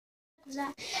was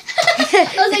that?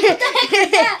 I was like, what the heck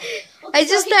is that? Okay, I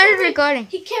just started recording.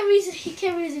 He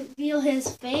can't reveal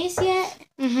his face yet.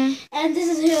 And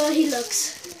this is how he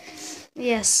looks.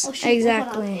 Yes, Oh, shoot,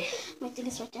 exactly. My thing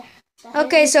is right there.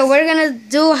 Okay, so we're gonna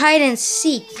do hide and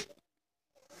seek.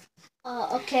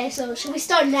 Okay, so should we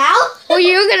start now? Oh,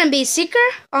 you're gonna be seeker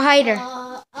or hider?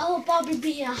 I'll probably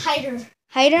be a hider.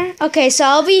 Hider? Okay, so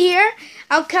I'll be here.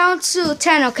 I'll count to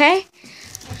 10, okay?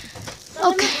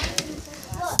 Okay.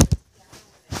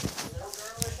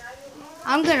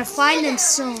 I'm gonna find them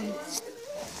soon.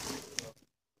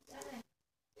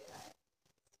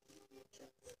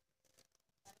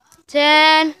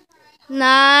 10,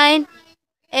 9,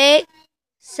 8,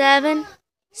 7,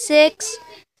 6,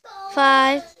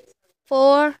 5,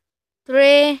 4,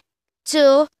 3,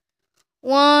 2,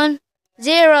 1,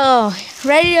 0.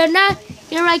 Ready or not?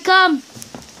 Here I come.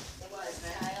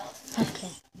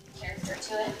 Okay.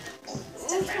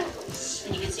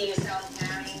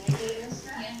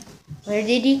 Where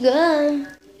did he go?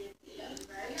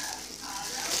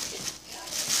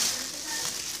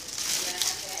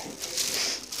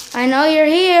 I know you're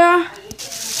here.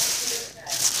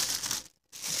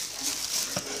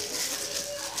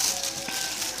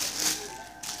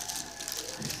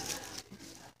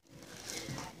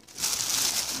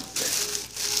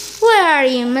 Where are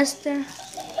you, mister?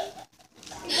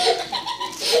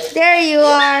 There you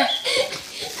are.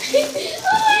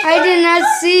 I did not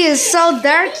see you. It's so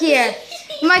dark here.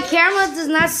 My camera does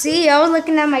not see you. I was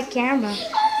looking at my camera. I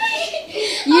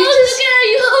was looking at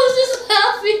you. I was just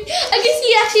laughing. I can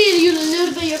see actually you a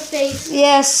little bit of your face.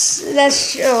 Yes,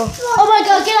 that's true. Oh my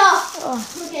God, get off.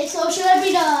 Oh. Okay, so should I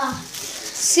be the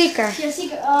Seeker? Yeah,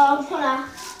 seeker. Hold on.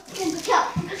 Count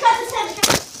this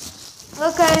time.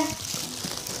 Okay.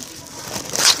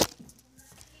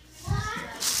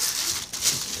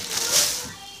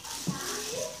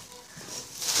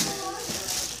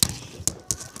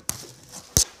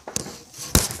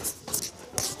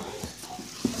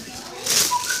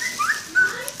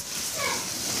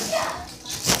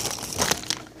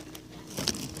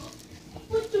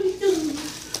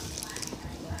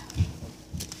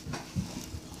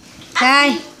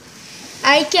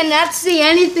 I cannot see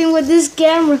anything with this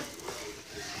camera.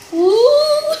 Ooh,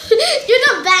 you're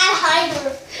the bad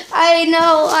hider. I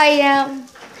know I am.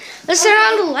 Let's turn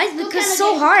on the lights because it's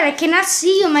so hard. I cannot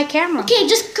see you in my camera. Okay,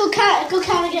 just go count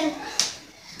again.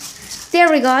 There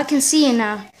we go. I can see you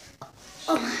now.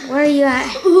 Oh. Where are you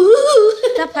at? Ooh.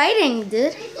 Stop hiding,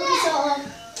 dude. Okay, so,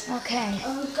 Okay.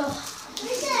 go.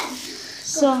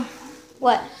 So,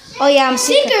 what? Oh yeah, I'm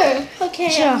seeker. Okay.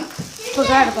 Sure.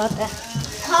 Forgot about that.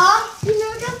 Huh? You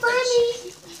know that funny.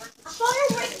 I thought it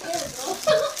was right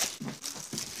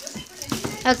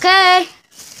there, Okay.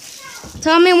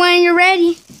 Tell me when you're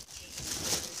ready.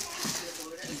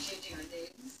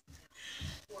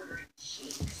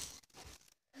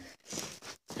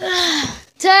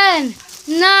 Ten,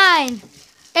 9,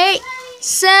 8,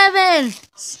 7.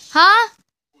 Huh?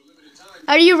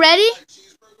 Are you ready?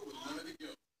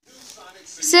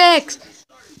 6,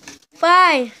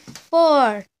 5,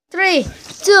 4, 3,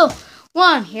 2,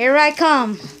 1. Here I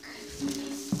come.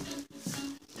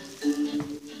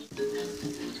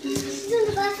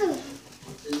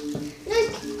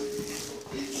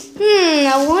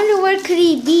 I wonder where could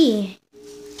he be?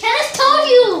 Kenneth told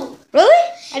you. Really?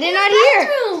 I did not hear.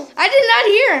 I did not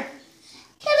hear.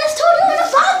 Kenneth told you in the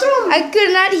bathroom. I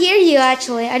could not hear you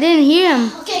actually. I didn't hear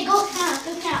him. Okay, go count.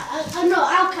 No,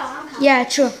 I'll count. Yeah,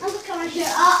 true. I'm gonna count right here.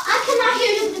 I cannot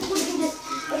hear you.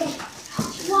 Okay.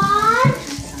 1,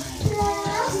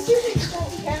 2, 3.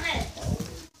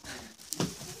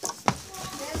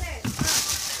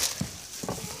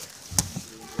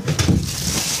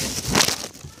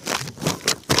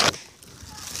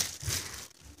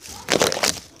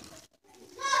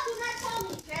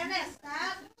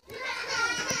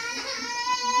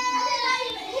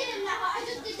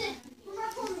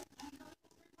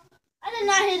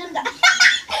 Not hit him down.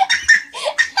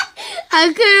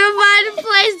 I couldn't find a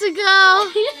place to go.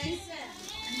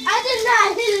 I did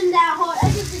not hit him that hard. I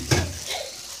just did this.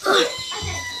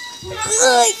 I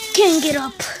can't get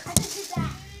up. I just did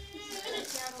that.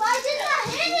 But I did not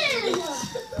hit him.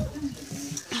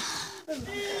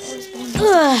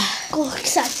 Go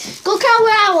outside. Go count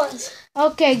where I was.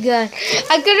 Okay, good.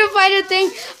 I couldn't find a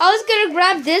thing. I was gonna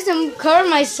grab this and cover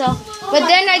myself, but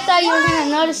then I thought you were gonna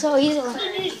notice so easily.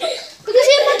 Because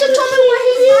he meant to tell me where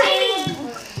he's hiding.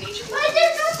 I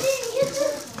did nothing.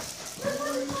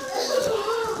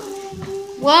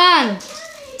 1,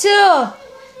 2,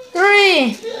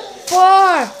 3,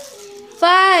 4,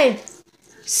 5,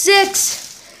 6,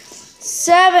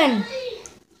 7,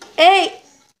 8,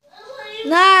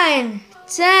 9,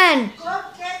 10.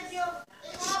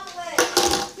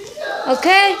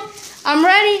 Okay, I'm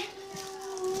ready.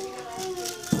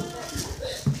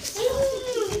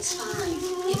 It's fine.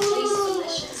 It tastes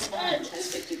delicious and has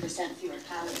 50% fewer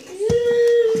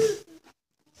calories.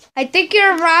 I think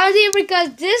you're rowdy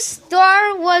because this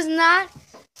door was not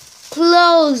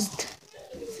closed.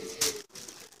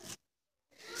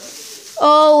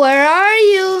 Oh, where are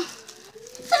you?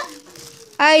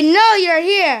 I know you're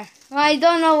here. I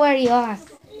don't know where you are.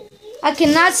 I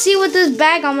cannot see with this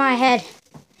bag on my head.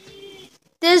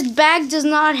 This bag does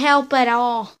not help at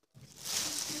all.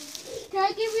 Can I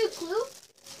give you a clue?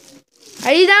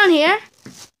 Are you down here?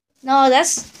 No,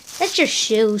 that's your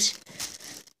shoes.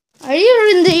 Are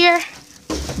you in here?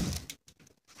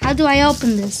 How do I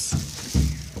open this?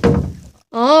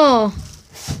 Oh.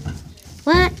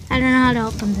 What? I don't know how to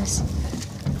open this.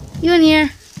 You in here?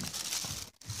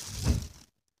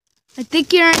 I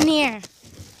think you're in here.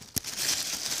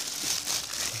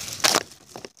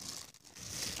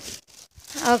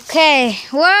 Okay,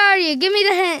 where are you? Give me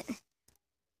the hint.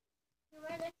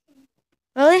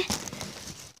 Really?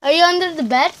 Are you under the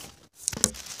bed?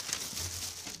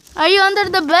 Are you under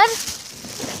the bed?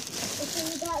 Okay,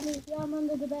 you got me. Yeah, I'm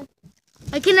under the bed.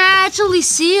 I can actually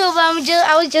see you, but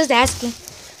I was just asking.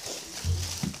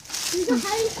 There's a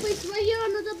hiding place right here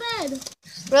under the bed.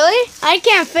 Really? I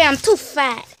can't fit. I'm too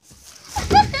fat.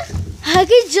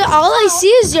 All I see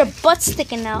is your butt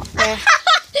sticking out there.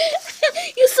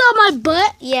 You saw my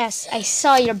butt? Yes, I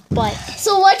saw your butt.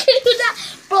 So why can't you not?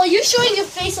 Bro, you're showing your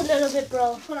face a little bit,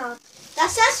 bro. Hold on.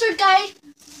 That's censored, guy.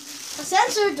 That's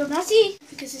censored. Do not see.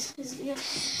 Because it's yeah.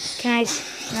 Can I?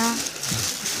 No.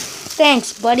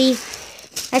 Thanks, buddy.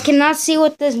 I cannot see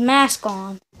with this mask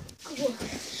on. Cool.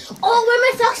 Oh,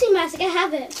 where's my foxy mask? I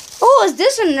have it. Oh, is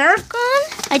this a Nerf gun?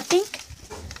 I think.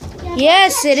 Yeah,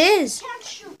 Yes, it is. Can't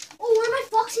shoot. Oh, where's my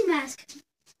foxy mask?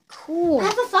 Cool. I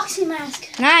have a foxy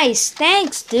mask. Nice.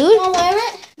 Thanks, dude. You want to wear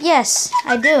it? Yes,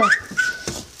 I do.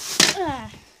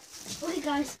 Okay,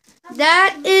 guys.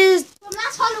 That is... Well,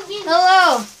 that's Halloween.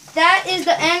 Hello. That is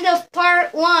the end of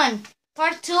part 1.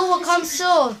 Part 2 will come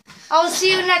soon. I will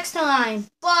see you next time.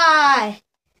 Bye.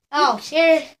 Oh,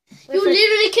 here. You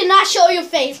literally cannot show your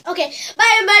face. Okay,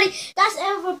 bye everybody. That's the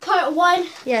end of part 1.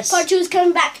 Yes. Part 2 is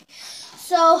coming back.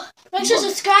 So make sure to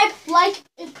subscribe, like,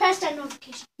 and press that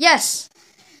notification. Yes.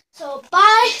 So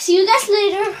bye. See you guys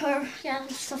later. Or yeah,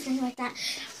 something like that.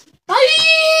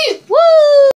 Bye. Woo!